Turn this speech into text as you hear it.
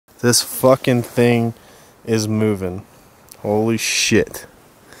This fucking thing is moving. Holy shit.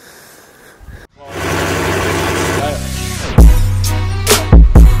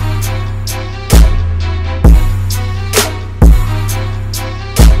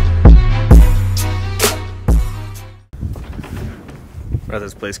 We're at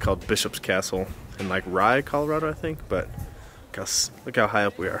this place called Bishop's Castle in like Rye, Colorado, I think, but look how high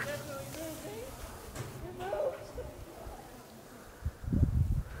up we are.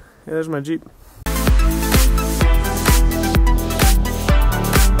 Yeah, there's my Jeep.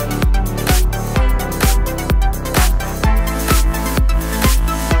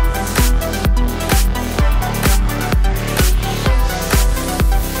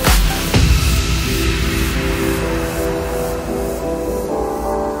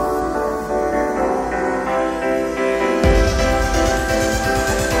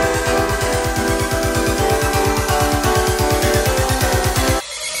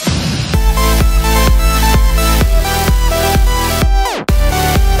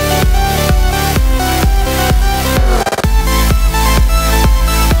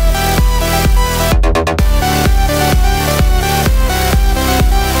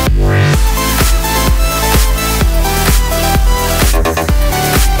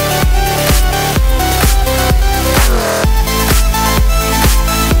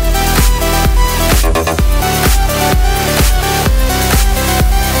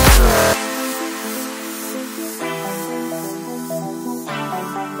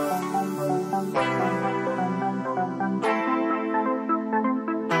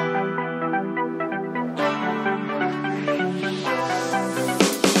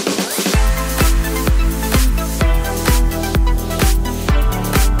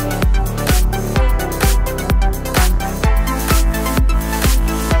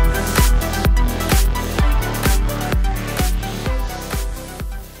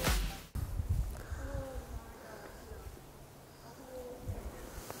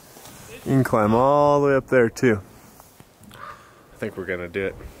 You can climb all the way up there too. I think we're gonna do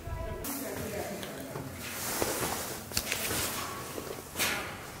it.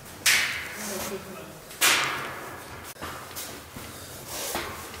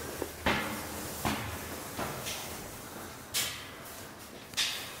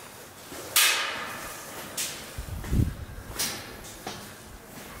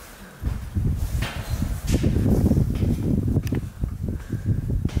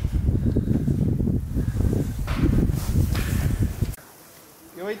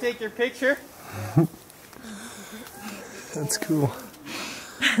 Can we take your picture? That's cool.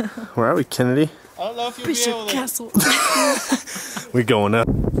 Where are we, Kennedy? I don't know if you'll Bishop be able to. Castle. We going up.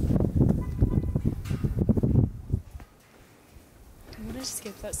 I'm gonna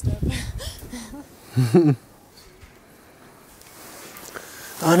skip that step.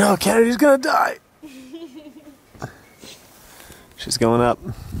 Oh no, Kennedy's gonna die. She's going up.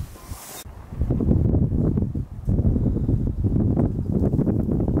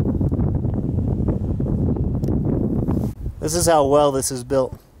 This is how well this is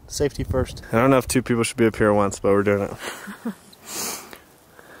built. Safety first. I don't know if two people should be up here at once, but we're doing it.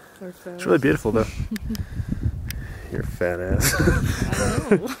 It's really beautiful though. Your fat ass. I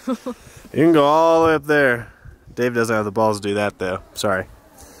know. You can go all the way up there. Dave doesn't have the balls to do that though. Sorry.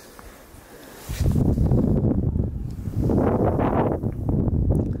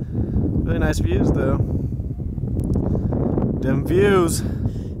 Really nice views though. Them views.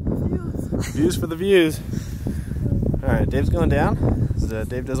 Views for the views. Alright, Dave's going down.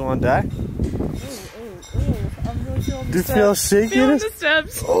 Dave doesn't want to die. I'm really feeling the Do you steps. feel shaky? Feeling the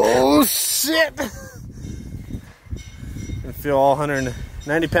steps. Oh shit! I feel all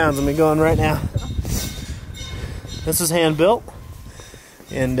 190 pounds of me going right now. This is hand built,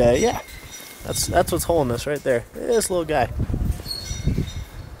 and yeah, that's what's holding us right there. This little guy.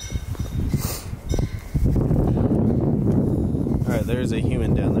 All right, there's a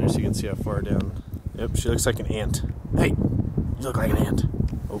human down there, so you can see how far down. Yep, she looks like an ant. Hey, you look like an ant.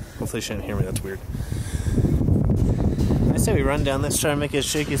 Oh, hopefully she didn't hear me. That's weird. I say we run down this, try to make it as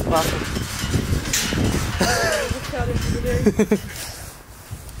shaky as possible.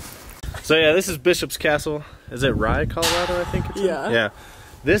 So yeah, this is Bishop's Castle. Is it Rye, Colorado, I think it's in? Yeah.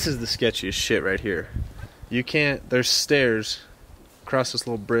 This is the sketchiest shit right here. You can't, there's stairs across this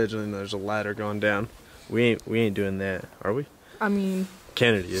little bridge and then there's a ladder going down. We ain't doing that, are we? I mean,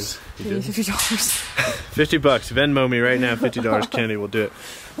 Kennedy is. give me $50. $50. Venmo me right now, $50. Kennedy will do it.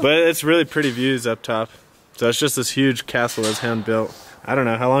 But it's really pretty views up top. So it's just this huge castle that's hand built. I don't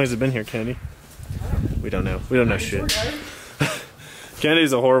know. How long has it been here, Kennedy? We don't know. We don't know shit.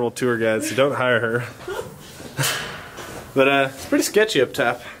 Kennedy's a horrible tour guide, so don't hire her. But it's pretty sketchy up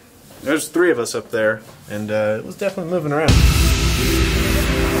top. there's 3 of us up there, and it was definitely moving around.